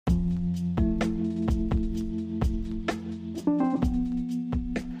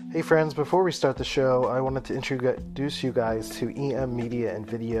Hey friends, before we start the show, I wanted to introduce you guys to EM Media and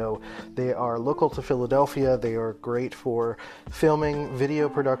Video. They are local to Philadelphia. They are great for filming video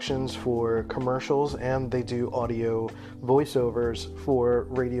productions for commercials, and they do audio voiceovers for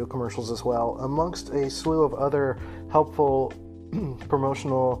radio commercials as well, amongst a slew of other helpful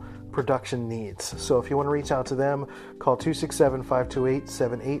promotional production needs. So if you want to reach out to them, call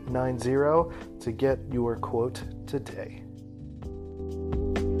 267-528-7890 to get your quote today.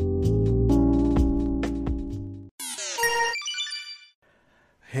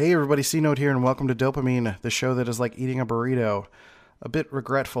 Hey everybody, C-Note here, and welcome to Dopamine, the show that is like eating a burrito. A bit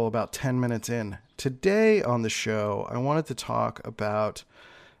regretful about 10 minutes in. Today on the show, I wanted to talk about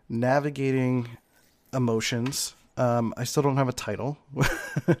navigating emotions. I still don't have a title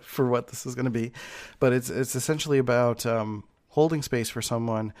for what this is going to be, but it's essentially about holding space for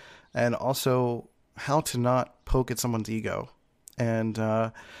someone and also how to not poke at someone's ego. And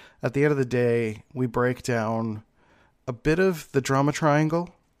at the end of the day, we break down a bit of the drama triangle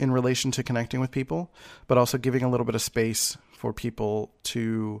in relation to connecting with people, but also giving a little bit of space for people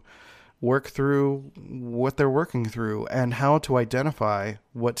to work through what they're working through and how to identify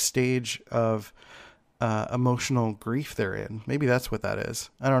what stage of emotional grief they're in. Maybe that's what that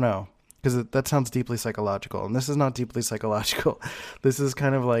is. I don't know, because that sounds deeply psychological, and this is not deeply psychological. This is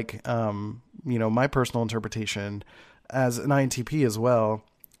kind of like, my personal interpretation as an INTP as well,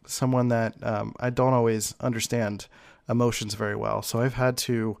 someone that I don't always understand emotions very well. So I've had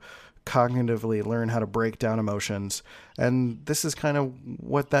to cognitively learn how to break down emotions. And this is kind of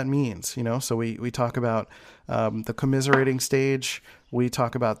what that means, So we talk about the commiserating stage, we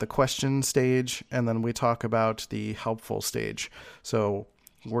talk about the question stage, and then we talk about the helpful stage. So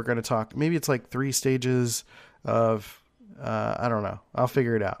we're going to talk, maybe it's like 3 stages of, I don't know. I'll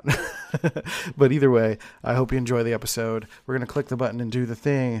figure it out. But either way, I hope you enjoy the episode. We're going to click the button and do the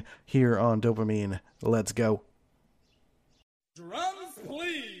thing here on Dopamine. Let's go. Drums,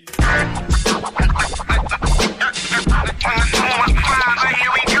 please.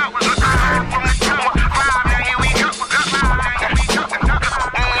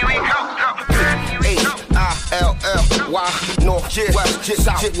 North, west,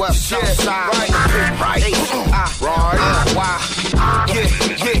 south, west, south side, right,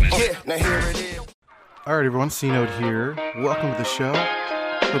 now here it is. All right, everyone, C-Note here. Welcome to the show.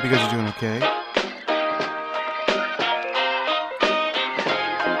 Hope you guys are doing okay.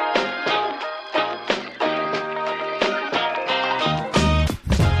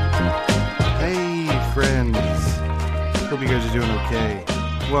 Hope you guys are doing okay.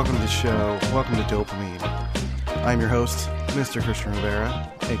 Welcome to the show. Welcome to Dopamine. I'm your host, Mr. Christian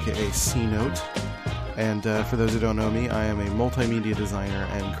Rivera, aka C-Note. And for those who don't know me, I am a multimedia designer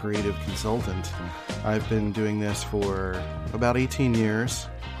and creative consultant. I've been doing this for about 18 years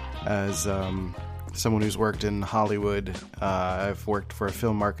as someone who's worked in Hollywood. I've worked for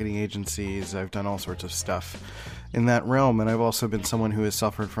film marketing agencies. I've done all sorts of stuff in that realm. And I've also been someone who has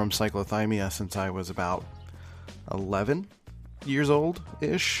suffered from cyclothymia since I was about 11 years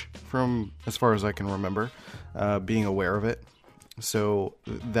old-ish, from as far as I can remember, being aware of it. So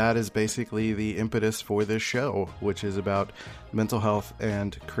that is basically the impetus for this show, which is about mental health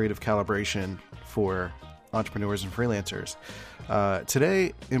and creative calibration for entrepreneurs and freelancers.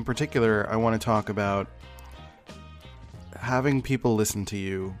 Today, in particular, I want to talk about having people listen to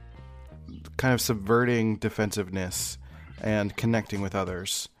you, kind of subverting defensiveness and connecting with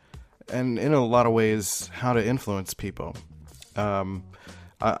others. And in a lot of ways, how to influence people. I'm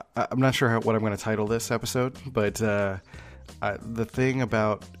not sure what I'm going to title this episode, but the thing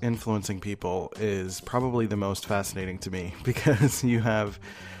about influencing people is probably the most fascinating to me, because you have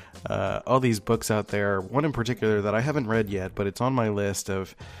all these books out there, one in particular that I haven't read yet, but it's on my list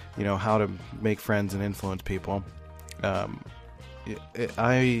of, how to make friends and influence people.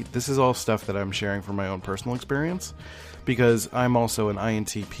 This is all stuff that I'm sharing from my own personal experience, because I'm also an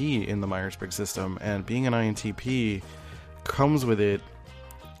INTP in the Myers-Briggs system, and being an INTP comes with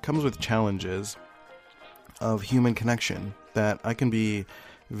challenges of human connection, that I can be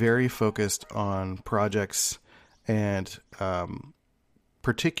very focused on projects and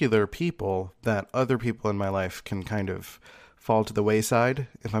particular people that other people in my life can kind of fall to the wayside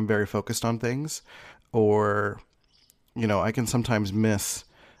if I'm very focused on things, or I can sometimes miss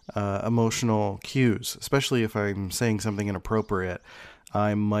emotional cues, especially if I'm saying something inappropriate.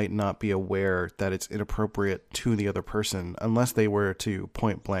 I might not be aware that it's inappropriate to the other person unless they were to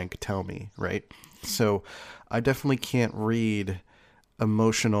point blank tell me, right? So I definitely can't read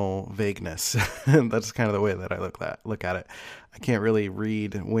emotional vagueness. That's kind of the way that I look at it. I can't really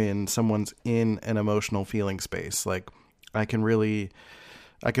read when someone's in an emotional feeling space. Like, I can really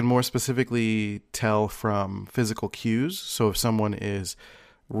I can more specifically tell from physical cues. So if someone is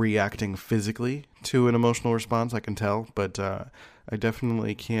reacting physically to an emotional response, I can tell, but I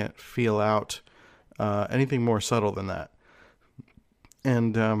definitely can't feel out anything more subtle than that.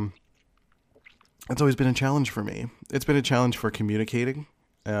 And it's always been a challenge for me. It's been a challenge for communicating,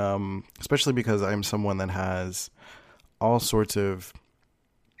 especially because I'm someone that has all sorts of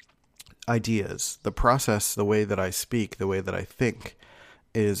ideas. The process, the way that I speak, the way that I think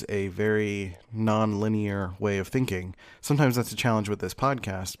is a very non-linear way of thinking. Sometimes that's a challenge with this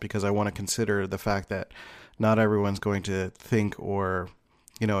podcast because I want to consider the fact that not everyone's going to think or,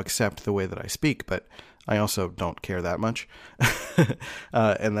 accept the way that I speak, but I also don't care that much.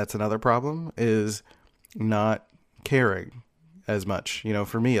 And that's another problem, is not caring as much,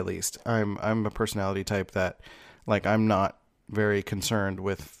 for me at least. I'm a personality type that, I'm not very concerned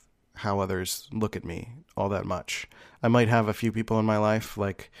with how others look at me all that much. I might have a few people in my life,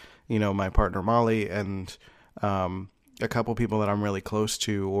 my partner Molly, and a couple people that I'm really close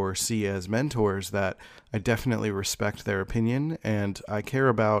to or see as mentors that I definitely respect their opinion, and I care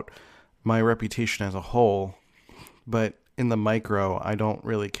about my reputation as a whole. But in the micro, I don't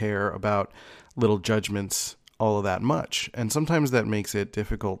really care about little judgments all of that much. And sometimes that makes it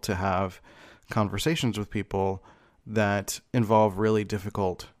difficult to have conversations with people that involve really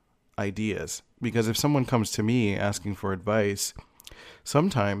difficult ideas. Because if someone comes to me asking for advice,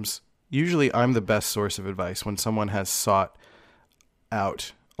 usually I'm the best source of advice when someone has sought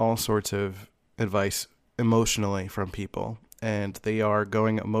out all sorts of advice emotionally from people, and they are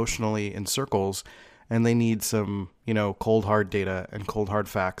going emotionally in circles, and they need some, cold hard data and cold hard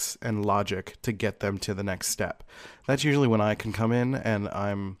facts and logic to get them to the next step. That's usually when I can come in, and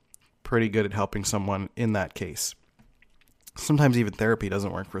I'm pretty good at helping someone in that case. Sometimes even therapy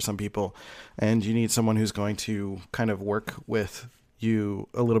doesn't work for some people, and you need someone who's going to kind of work with you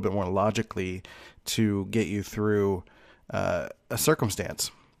a little bit more logically to get you through a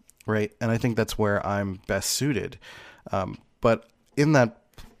circumstance, right? And I think that's where I'm best suited. But in that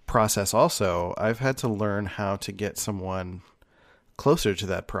process also, I've had to learn how to get someone closer to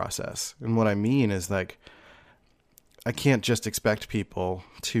that process. And what I mean is I can't just expect people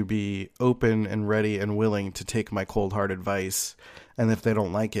to be open and ready and willing to take my cold hard advice. And if they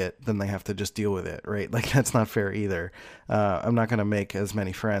don't like it, then they have to just deal with it, right? That's not fair either. I'm not going to make as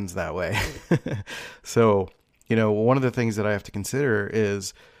many friends that way. So, one of the things that I have to consider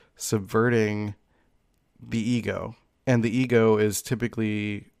is subverting the ego. And the ego is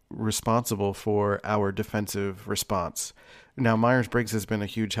typically responsible for our defensive response. Now, Myers-Briggs has been a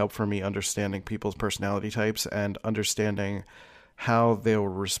huge help for me understanding people's personality types and understanding how they'll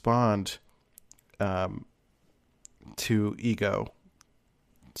respond to ego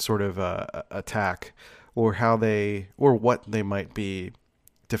sort of attack, or what they might be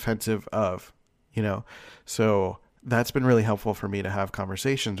defensive of, So that's been really helpful for me to have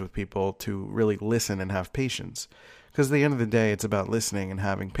conversations with people, to really listen and have patience. Because at the end of the day, it's about listening and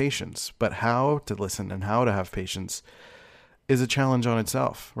having patience. But how to listen and how to have patience is a challenge on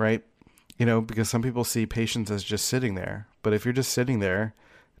itself, right? Because some people see patience as just sitting there. But if you're just sitting there,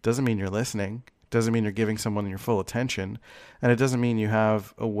 it doesn't mean you're listening. It doesn't mean you're giving someone your full attention. And it doesn't mean you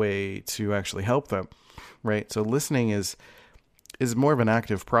have a way to actually help them, right? So listening is more of an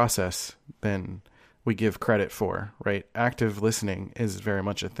active process than we give credit for, right? Active listening is very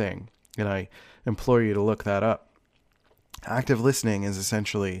much a thing. And I implore you to look that up. Active listening is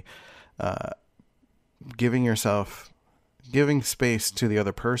essentially giving space to the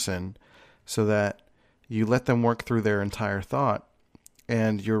other person so that you let them work through their entire thought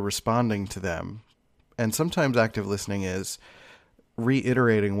and you're responding to them. And sometimes active listening is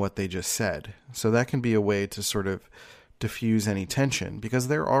reiterating what they just said. So that can be a way to sort of diffuse any tension, because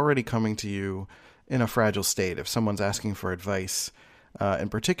they're already coming to you in a fragile state. If someone's asking for advice, in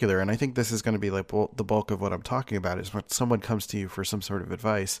particular, and I think this is going to be the bulk of what I'm talking about, is when someone comes to you for some sort of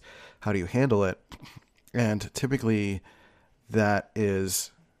advice, how do you handle it? And typically that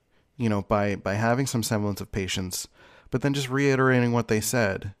is, by having some semblance of patience, but then just reiterating what they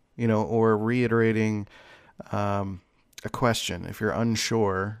said, or reiterating a question. If you're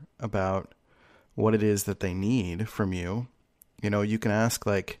unsure about what it is that they need from you, you can ask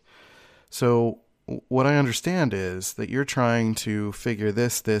so what I understand is that you're trying to figure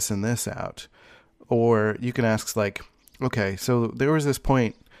this, and this out. Or you can ask okay, so there was this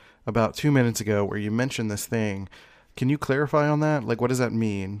point about 2 minutes ago where you mentioned this thing. Can you clarify on that? What does that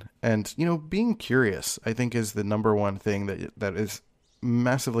mean? And, being curious, I think, is the number one thing that is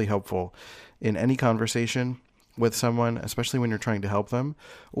massively helpful in any conversation. with someone, especially when you're trying to help them,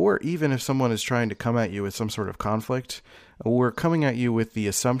 or even if someone is trying to come at you with some sort of conflict, or coming at you with the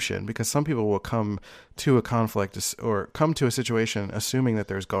assumption, because some people will come to a conflict or come to a situation assuming that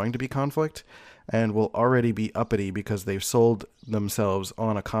there's going to be conflict and will already be uppity because they've sold themselves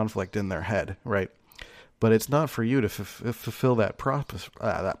on a conflict in their head, right? But it's not for you to fulfill that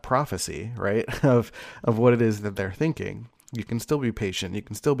prophecy, right, of what it is that they're thinking. You can still be patient, you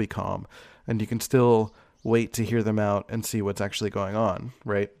can still be calm, and you can still wait to hear them out and see what's actually going on,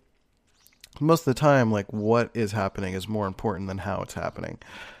 right? Most of the time, like, what is happening is more important than how it's happening.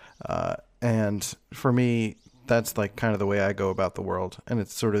 And for me, that's like kind of the way I go about the world. And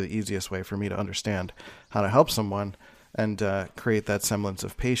it's sort of the easiest way for me to understand how to help someone and create that semblance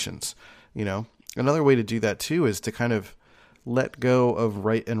of patience. You know, another way to do that too is to kind of let go of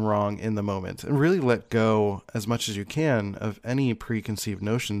right and wrong in the moment, and really let go as much as you can of any preconceived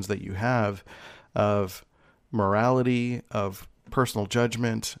notions that you have of morality, of personal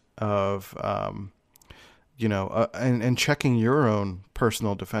judgment, of, and checking your own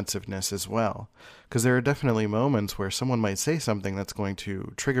personal defensiveness as well. Because there are definitely moments where someone might say something that's going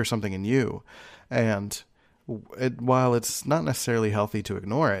to trigger something in you. And while it's not necessarily healthy to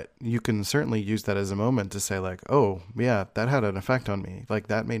ignore it, you can certainly use that as a moment to say like, oh yeah, that had an effect on me. Like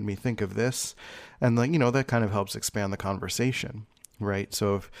that made me think of this. And like, that kind of helps expand the conversation. Right.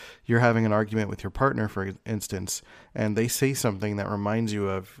 So if you're having an argument with your partner, for instance, and they say something that reminds you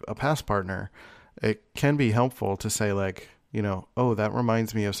of a past partner, it can be helpful to say like, oh, that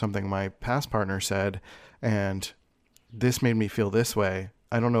reminds me of something my past partner said, and this made me feel this way.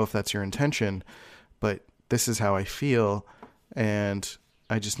 I don't know if that's your intention, but this is how I feel, and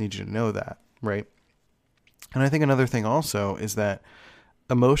I just need you to know that. Right. And I think another thing also is that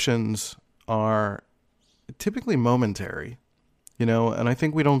emotions are typically momentary. And I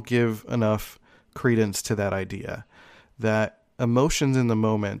think we don't give enough credence to that idea that emotions in the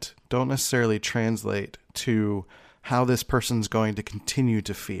moment don't necessarily translate to how this person's going to continue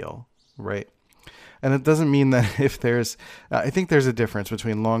to feel, right? And it doesn't mean that if there's, I think there's a difference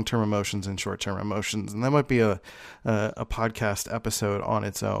between long-term emotions and short-term emotions, and that might be a podcast episode on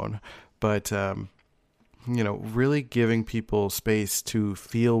its own. But, really giving people space to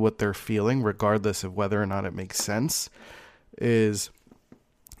feel what they're feeling, regardless of whether or not it makes sense, is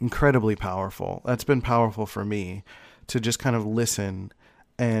incredibly powerful. That's been powerful for me to just kind of listen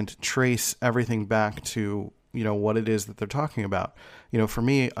and trace everything back to, what it is that they're talking about. For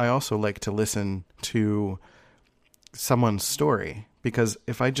me, I also like to listen to someone's story, because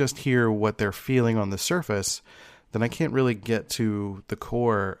if I just hear what they're feeling on the surface, then I can't really get to the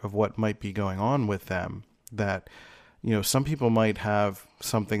core of what might be going on with them. That, some people might have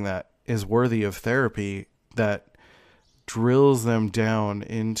something that is worthy of therapy that drills them down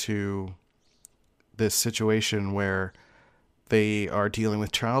into this situation where they are dealing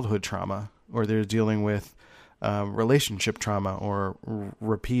with childhood trauma, or they're dealing with relationship trauma, or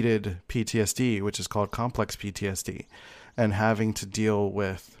repeated PTSD, which is called complex PTSD, and having to deal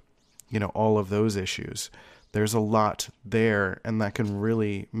with, all of those issues. There's a lot there, and that can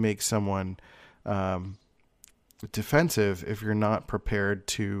really make someone defensive if you're not prepared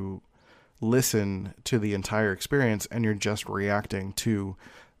to listen to the entire experience and you're just reacting to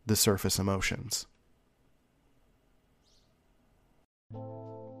the surface emotions.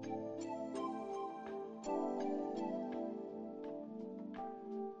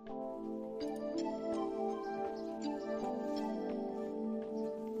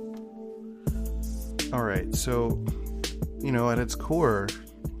 All right, so, at its core,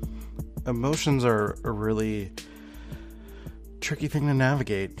 emotions are a really tricky thing to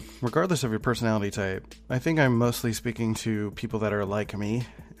navigate, regardless of your personality type. I think I'm mostly speaking to people that are like me,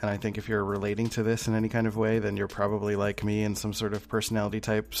 and I think if you're relating to this in any kind of way, then you're probably like me in some sort of personality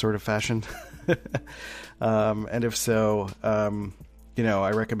type sort of fashion. And if so,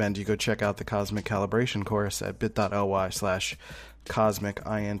 I recommend you go check out the Cosmic Calibration course at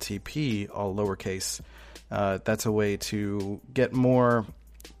bit.ly/CosmicINTP, all lowercase. That's a way to get more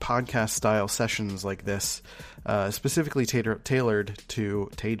podcast style sessions like this, specifically tailored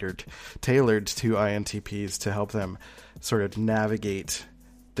to INTPs to help them sort of navigate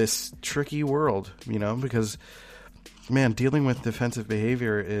this tricky world, because man, dealing with defensive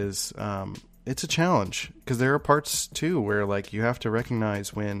behavior is, it's a challenge, because there are parts too where like you have to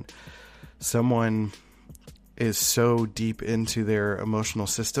recognize when someone is so deep into their emotional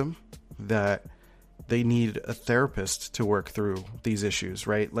system that they need a therapist to work through these issues,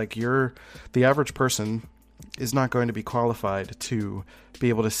 right? Like the average person is not going to be qualified to be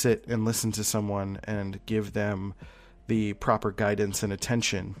able to sit and listen to someone and give them the proper guidance and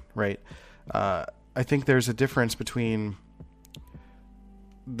attention, right? I think there's a difference between,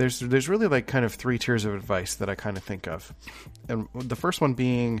 there's really like kind of 3 tiers of advice that I kind of think of. And the first one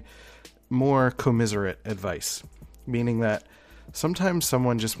being more commiserate advice, meaning that sometimes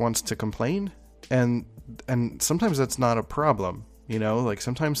someone just wants to complain, and sometimes that's not a problem, you know, like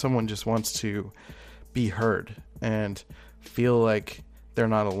sometimes someone just wants to be heard and feel like they're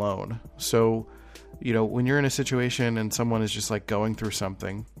not alone. So, you know, when you're in a situation and someone is just like going through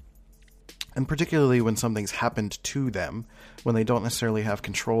something, and particularly when something's happened to them, when they don't necessarily have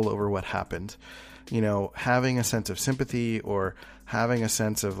control over what happened, you know, having a sense of sympathy or having a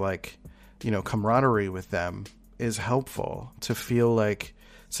sense of like, you know, camaraderie with them is helpful to feel like,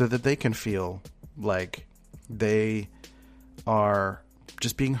 so that they can feel like they are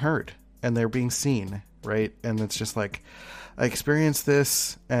just being heard and they're being seen, right? And it's just like, I experienced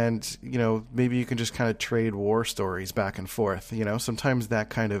this, and, you know, maybe you can just kind of trade war stories back and forth. You know, sometimes that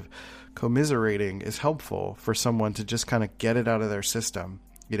kind of commiserating is helpful for someone to just kind of get it out of their system.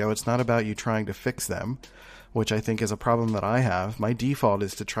 You know, it's not about you trying to fix them, which I think is a problem that I have. My default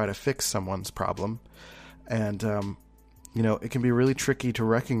is to try to fix someone's problem. And, you know, it can be really tricky to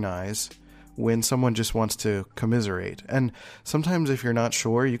recognize when someone just wants to commiserate. And sometimes if you're not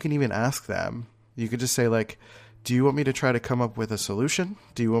sure, you can even ask them. You could just say like, do you want me to try to come up with a solution?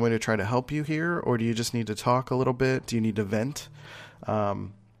 Do you want me to try to help you here? Or do you just need to talk a little bit? Do you need to vent?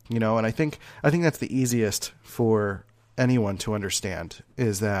 You know, and I think that's the easiest for anyone to understand,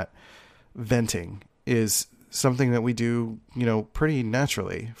 is that venting is something that we do, you know, pretty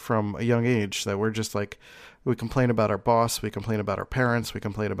naturally from a young age, that we're just like, we complain about our boss, we complain about our parents, we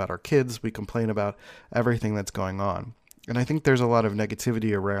complain about our kids, we complain about everything that's going on. And I think there's a lot of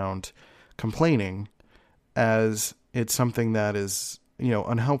negativity around complaining, as it's something that is, you know,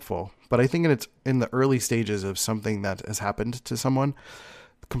 unhelpful. But I think it's in the early stages of something that has happened to someone,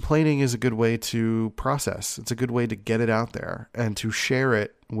 complaining is a good way to process. It's a good way to get it out there and to share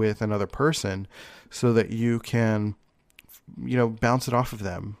it with another person so that you can, you know, bounce it off of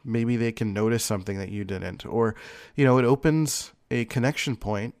them. Maybe they can notice something that you didn't, or, you know, it opens a connection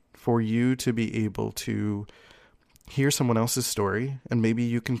point for you to be able to hear someone else's story, and maybe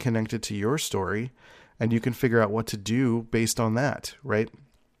you can connect it to your story, and you can figure out what to do based on that, right?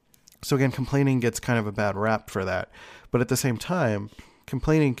 So again, complaining gets kind of a bad rap for that. But at the same time,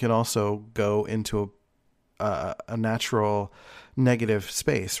 complaining can also go into a natural negative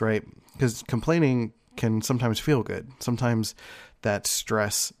space, right? Because complaining can sometimes feel good. Sometimes that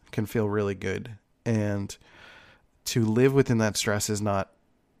stress can feel really good. And to live within that stress is not,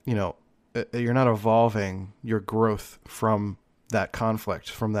 you know, you're not evolving your growth from that conflict,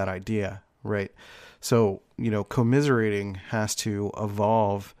 from that idea, right? So, you know, commiserating has to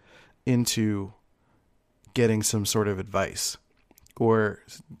evolve into getting some sort of advice, or,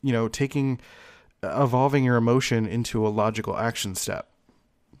 you know, evolving your emotion into a logical action step,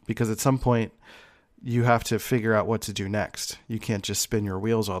 because at some point you have to figure out what to do next. You can't just spin your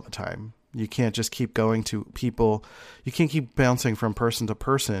wheels all the time. You can't just keep going to people. You can't keep bouncing from person to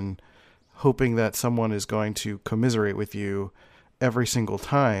person, hoping that someone is going to commiserate with you every single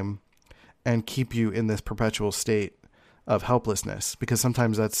time and keep you in this perpetual state of helplessness, because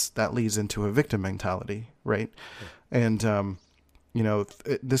sometimes that leads into a victim mentality, right? Yeah. And, you know,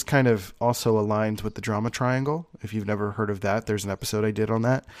 this kind of also aligns with the drama triangle. If you've never heard of that, there's an episode I did on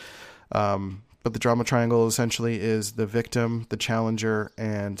that. But the drama triangle essentially is the victim, the challenger,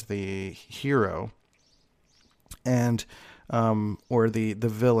 and the hero, and or the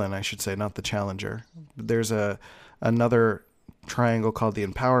villain, I should say, not the challenger. There's another triangle called the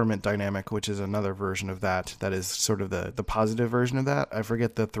empowerment dynamic, which is another version of that. That is sort of the positive version of that. I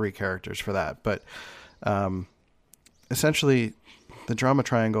forget the 3 characters for that, but essentially the drama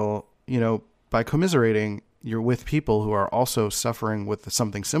triangle, you know, by commiserating, you're with people who are also suffering with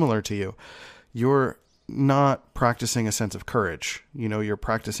something similar to you. You're not practicing a sense of courage. You know, you're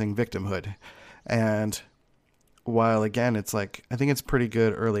practicing victimhood. And while, again, it's like, I think it's pretty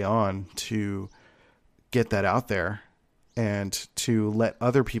good early on to get that out there and to let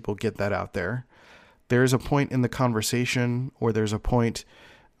other people get that out there, there's a point in the conversation, or there's a point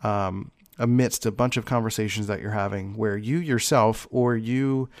amidst a bunch of conversations that you're having, where you yourself, or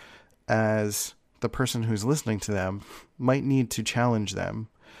you as the person who's listening to them, might need to challenge them,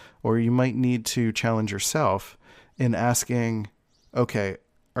 or you might need to challenge yourself in asking, okay,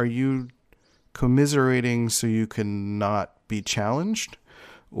 are you commiserating so you can not be challenged?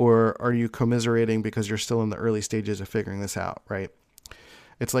 Or are you commiserating because you're still in the early stages of figuring this out, right?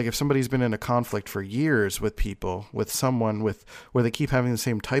 It's like if somebody's been in a conflict for years with people, with someone, where they keep having the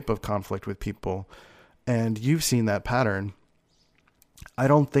same type of conflict with people, and you've seen that pattern, I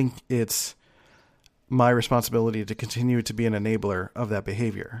don't think it's my responsibility to continue to be an enabler of that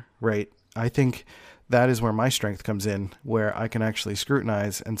behavior, right? I think that is where my strength comes in, where I can actually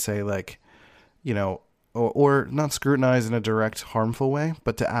scrutinize and say, like, you know, or not scrutinize in a direct harmful way,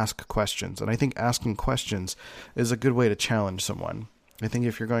 but to ask questions. And I think asking questions is a good way to challenge someone. I think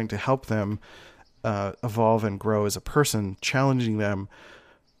if you're going to help them evolve and grow as a person, challenging them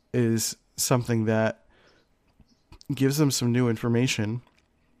is something that gives them some new information,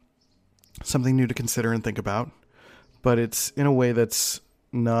 something new to consider and think about, but it's in a way that's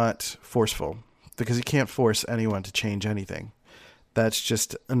not forceful, because you can't force anyone to change anything. That's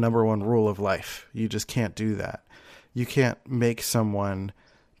just a number one rule of life. You just can't do that. You can't make someone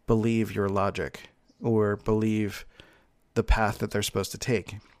believe your logic or believe the path that they're supposed to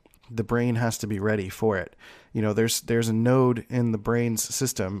take. The brain has to be ready for it. You know, there's a node in the brain's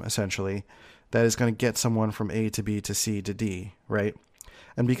system, essentially, that is going to get someone from A to B to C to D, right?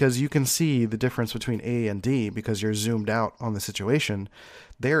 And because you can see the difference between A and D because you're zoomed out on the situation,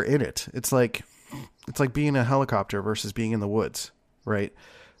 they're in it. It's like being in a helicopter versus being in the woods, right?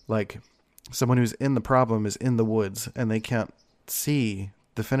 Like, someone who's in the problem is in the woods and they can't see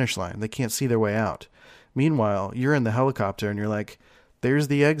the finish line. They can't see their way out. Meanwhile, you're in the helicopter and you're like, there's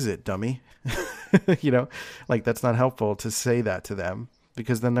the exit, dummy. You know, like, that's not helpful to say that to them,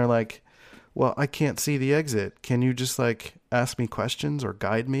 because then they're like, well, I can't see the exit. Can you just, like, ask me questions or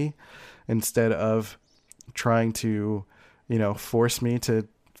guide me instead of trying to, you know, force me to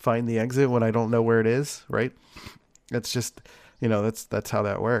find the exit when I don't know where it is, right? It's just, you know, that's how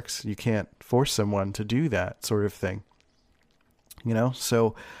that works. You can't force someone to do that sort of thing, you know?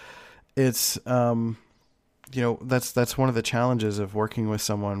 So it's, you know, that's one of the challenges of working with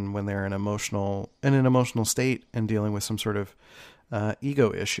someone when they're in an emotional state and dealing with some sort of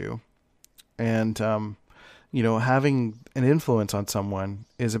ego issue. And, you know, having an influence on someone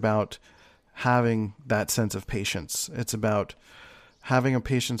is about having that sense of patience. It's about having a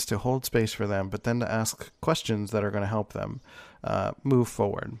patience to hold space for them, but then to ask questions that are going to help them move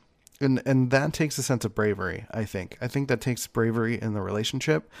forward. And that takes a sense of bravery, I think. I think that takes bravery in the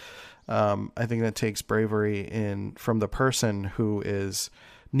relationship. I think that takes bravery from the person who is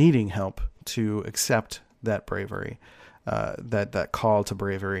needing help to accept that bravery, that call to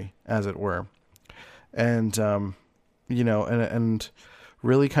bravery, as it were. And, you know, and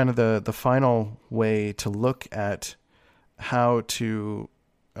really kind of the final way to look at how to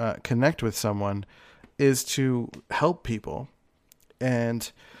connect with someone is to help people,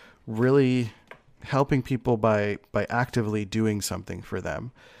 and really helping people by actively doing something for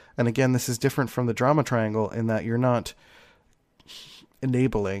them. And again, this is different from the drama triangle in that you're not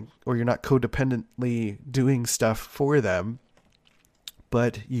enabling or you're not codependently doing stuff for them,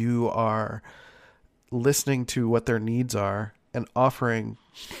 but you are listening to what their needs are and offering,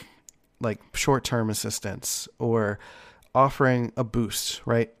 like, short-term assistance or offering a boost,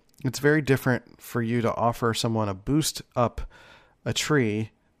 right? It's very different for you to offer someone a boost up a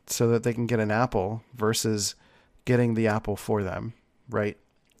tree so that they can get an apple versus getting the apple for them, right?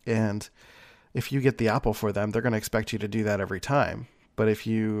 And if you get the apple for them, they're going to expect you to do that every time. But if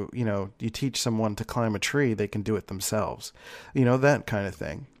you teach someone to climb a tree, they can do it themselves, you know, that kind of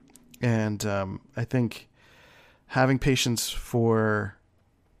thing. And I think having patience for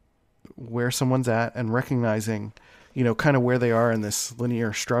where someone's at and recognizing, you know, kind of where they are in this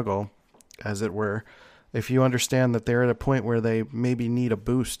linear struggle, as it were. If you understand that they're at a point where they maybe need a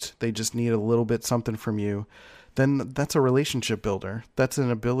boost, they just need a little bit something from you, then that's a relationship builder. That's an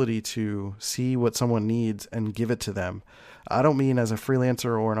ability to see what someone needs and give it to them. I don't mean as a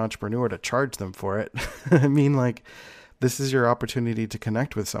freelancer or an entrepreneur to charge them for it. I mean, like, this is your opportunity to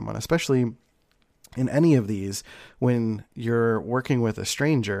connect with someone, especially in any of these. When you're working with a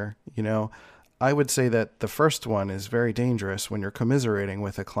stranger, you know, I would say that the first one is very dangerous when you're commiserating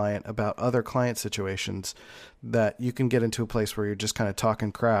with a client about other client situations, that you can get into a place where you're just kind of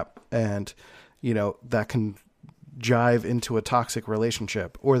talking crap, and, you know, that can jive into a toxic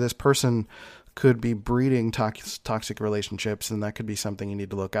relationship, or this person could be breeding toxic relationships, and that could be something you need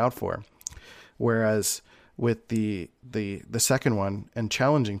to look out for. Whereas with the second one and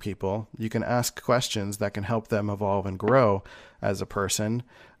challenging people, you can ask questions that can help them evolve and grow as a person,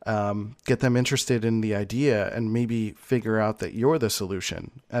 get them interested in the idea, and maybe figure out that you're the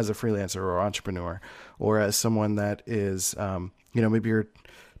solution as a freelancer or entrepreneur, or as someone that is, you know, maybe you're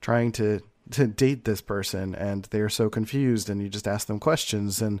trying to date this person and they're so confused, and you just ask them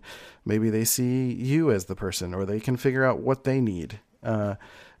questions and maybe they see you as the person, or they can figure out what they need,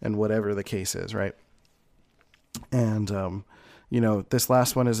 and whatever the case is. Right. And, you know, this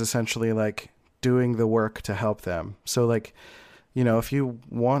last one is essentially like doing the work to help them. So, like, if you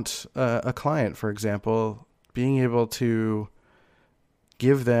want a client, for example, being able to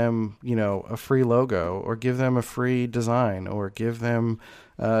give them, a free logo, or give them a free design, or give them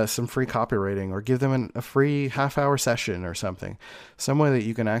some free copywriting, or give them a free half-hour session or something, some way that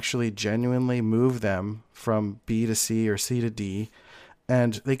you can actually genuinely move them from B to C or C to D,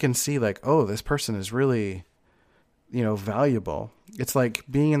 and they can see like, oh, this person is really, valuable. It's like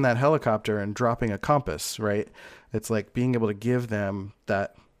being in that helicopter and dropping a compass, right? It's like being able to give them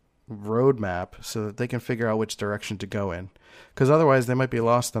that roadmap so that they can figure out which direction to go in, because otherwise they might be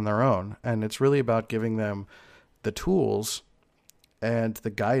lost on their own. And it's really about giving them the tools and the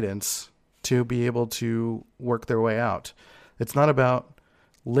guidance to be able to work their way out. It's not about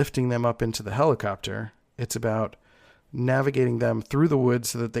lifting them up into the helicopter. It's about navigating them through the woods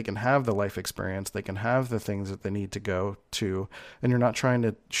so that they can have the life experience, they can have the things that they need to go to, and you're not trying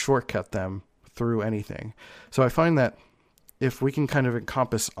to shortcut them through anything. So I find that if we can kind of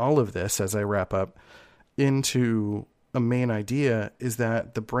encompass all of this as I wrap up into a main idea, is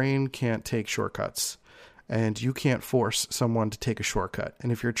that the brain can't take shortcuts, and you can't force someone to take a shortcut.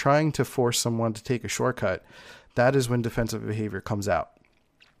 And if you're trying to force someone to take a shortcut, that is when defensive behavior comes out.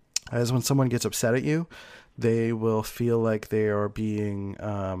 As when someone gets upset at you, they will feel like they are being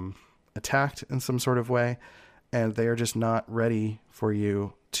attacked in some sort of way, and they are just not ready for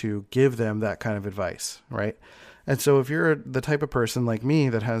you to give them that kind of advice, right? And so if you're the type of person like me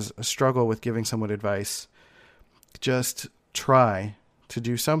that has a struggle with giving someone advice, just try to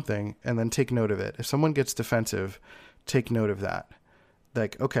do something and then take note of it. If someone gets defensive, take note of that.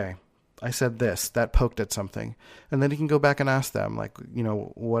 Like, okay, I said this, that poked at something. And then you can go back and ask them, like,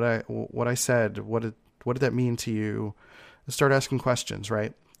 what I said, what did that mean to you? Start asking questions,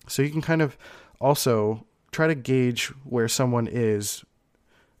 right? So you can kind of also try to gauge where someone is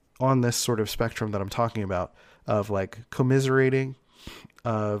on this sort of spectrum that I'm talking about, of like commiserating,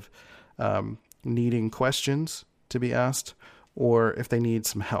 of needing questions to be asked, or if they need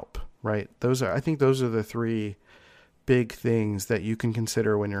some help, right? I think those are the three big things that you can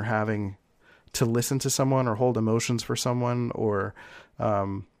consider when you're having to listen to someone or hold emotions for someone, or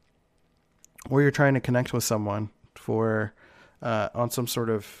you're trying to connect with someone for on some sort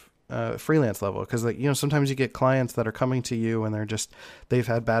of freelance level. Because sometimes you get clients that are coming to you and they've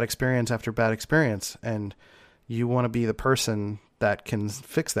had bad experience after bad experience, and you want to be the person that can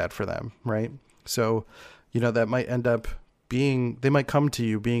fix that for them, right? So, that might end up they might come to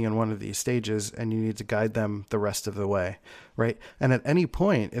you being in one of these stages, and you need to guide them the rest of the way, right? And at any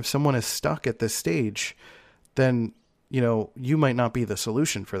point, if someone is stuck at this stage, then, you might not be the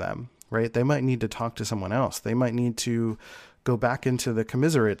solution for them, right? They might need to talk to someone else. They might need to go back into the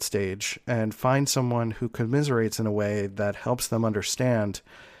commiserate stage and find someone who commiserates in a way that helps them understand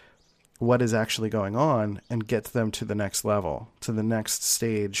what is actually going on and gets them to the next level, to the next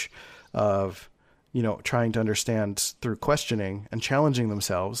stage of, trying to understand through questioning and challenging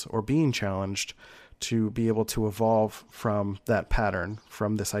themselves, or being challenged, to be able to evolve from that pattern,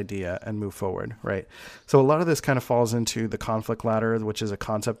 from this idea, and move forward, right? So a lot of this kind of falls into the conflict ladder, which is a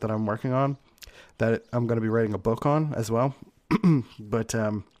concept that I'm working on, that I'm going to be writing a book on as well. But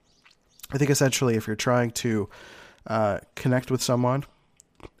I think essentially, if you're trying to connect with someone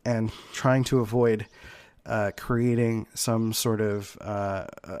and trying to avoid creating some sort of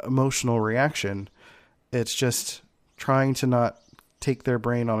emotional reaction, it's just trying to not take their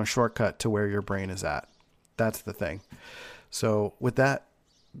brain on a shortcut to where your brain is at. That's the thing. So with that,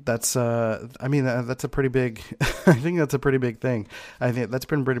 that's a pretty big, I think that's a pretty big thing. I think that's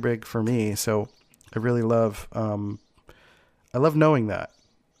been pretty big for me. So I really love knowing that.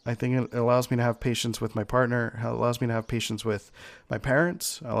 I think it allows me to have patience with my partner. It allows me to have patience with my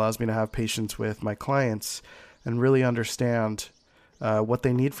parents. It allows me to have patience with my clients, and really understand what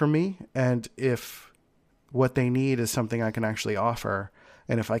they need from me. And if what they need is something I can actually offer.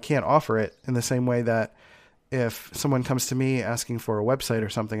 And if I can't offer it, in the same way that if someone comes to me asking for a website or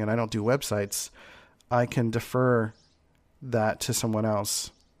something and I don't do websites, I can defer that to someone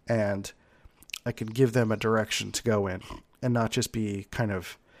else, and I can give them a direction to go in, and not just be kind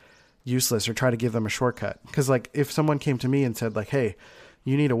of useless or try to give them a shortcut. Because like, if someone came to me and said like, hey,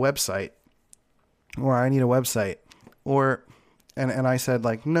 you need a website, or I need a website, or and I said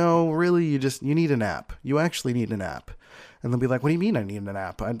like, no, really, you need an app. You actually need an app. And they'll be like, what do you mean I need an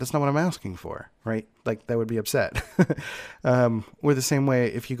app? That's not what I'm asking for, right? Like, that would be upset. Or the same way,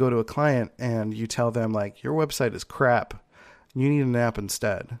 if you go to a client and you tell them like, your website is crap, you need an app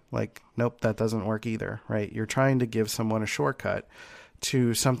instead. Like, nope, that doesn't work either, right? You're trying to give someone a shortcut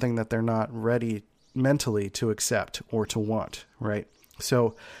to something that they're not ready mentally to accept or to want, right?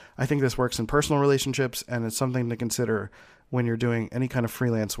 So I think this works in personal relationships, and it's something to consider when you're doing any kind of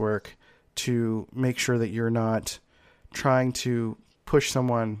freelance work to make sure that you're not trying to push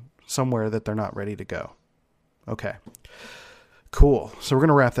someone somewhere that they're not ready to go. Okay. Cool. So we're going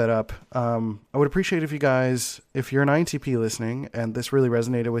to wrap that up. I would appreciate if you guys, if you're an INTP listening and this really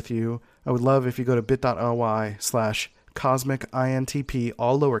resonated with you, I would love if you go to bit.ly/cosmicintp,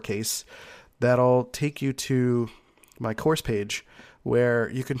 all lowercase. That'll take you to my course page where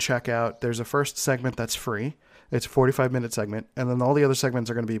you can check out, there's a first segment that's free. It's a 45-minute segment. And then all the other segments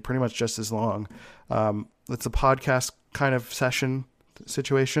are going to be pretty much just as long. It's a podcast kind of session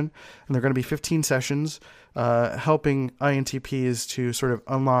situation. And they're going to be 15 sessions, helping INTPs to sort of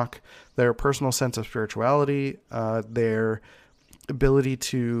unlock their personal sense of spirituality, their ability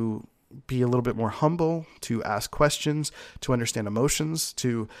to be a little bit more humble, to ask questions, to understand emotions,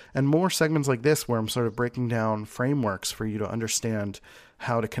 and more segments like this where I'm sort of breaking down frameworks for you to understand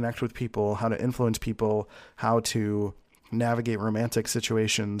how to connect with people, how to influence people, how to navigate romantic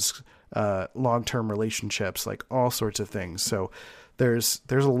situations, long-term relationships, like all sorts of things. So there's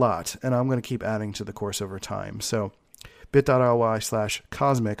a lot, and I'm going to keep adding to the course over time. So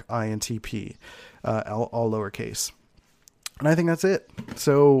bit.ly/cosmicintp, all lowercase. And I think that's it.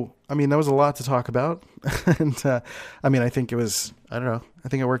 So, I mean, that was a lot to talk about. And, I mean, I think it was, I don't know, I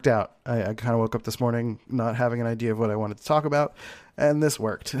think it worked out. I kind of woke up this morning not having an idea of what I wanted to talk about, and this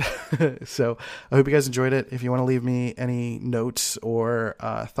worked. So I hope you guys enjoyed it. If you want to leave me any notes or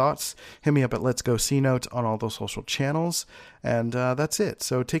thoughts, hit me up at Let's Go C Note on all those social channels. And that's it.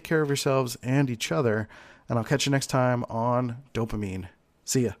 So take care of yourselves and each other, and I'll catch you next time on Dopamine.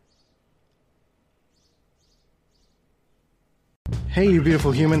 See ya. Hey, you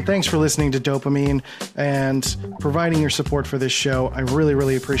beautiful human. Thanks for listening to Dopamine and providing your support for this show. I really,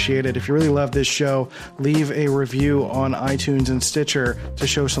 really appreciate it. If you really love this show, leave a review on iTunes and Stitcher to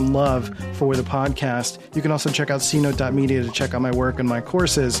show some love for the podcast. You can also check out cnote.media to check out my work and my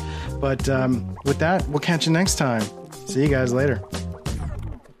courses. But with that, we'll catch you next time. See you guys later.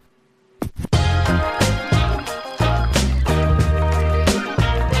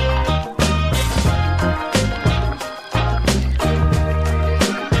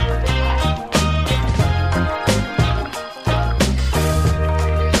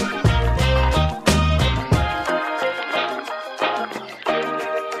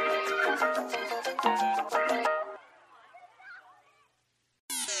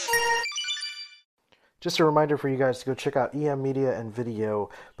 Just a reminder for you guys to go check out EM Media and Video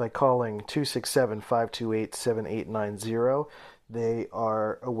by calling 267-528-7890. They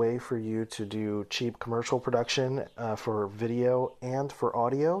are a way for you to do cheap commercial production for video and for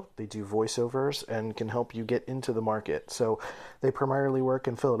audio. They do voiceovers and can help you get into the market. So they primarily work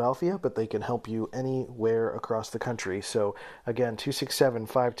in Philadelphia, but they can help you anywhere across the country. So again,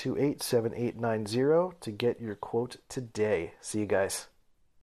 267-528-7890 to get your quote today. See you guys.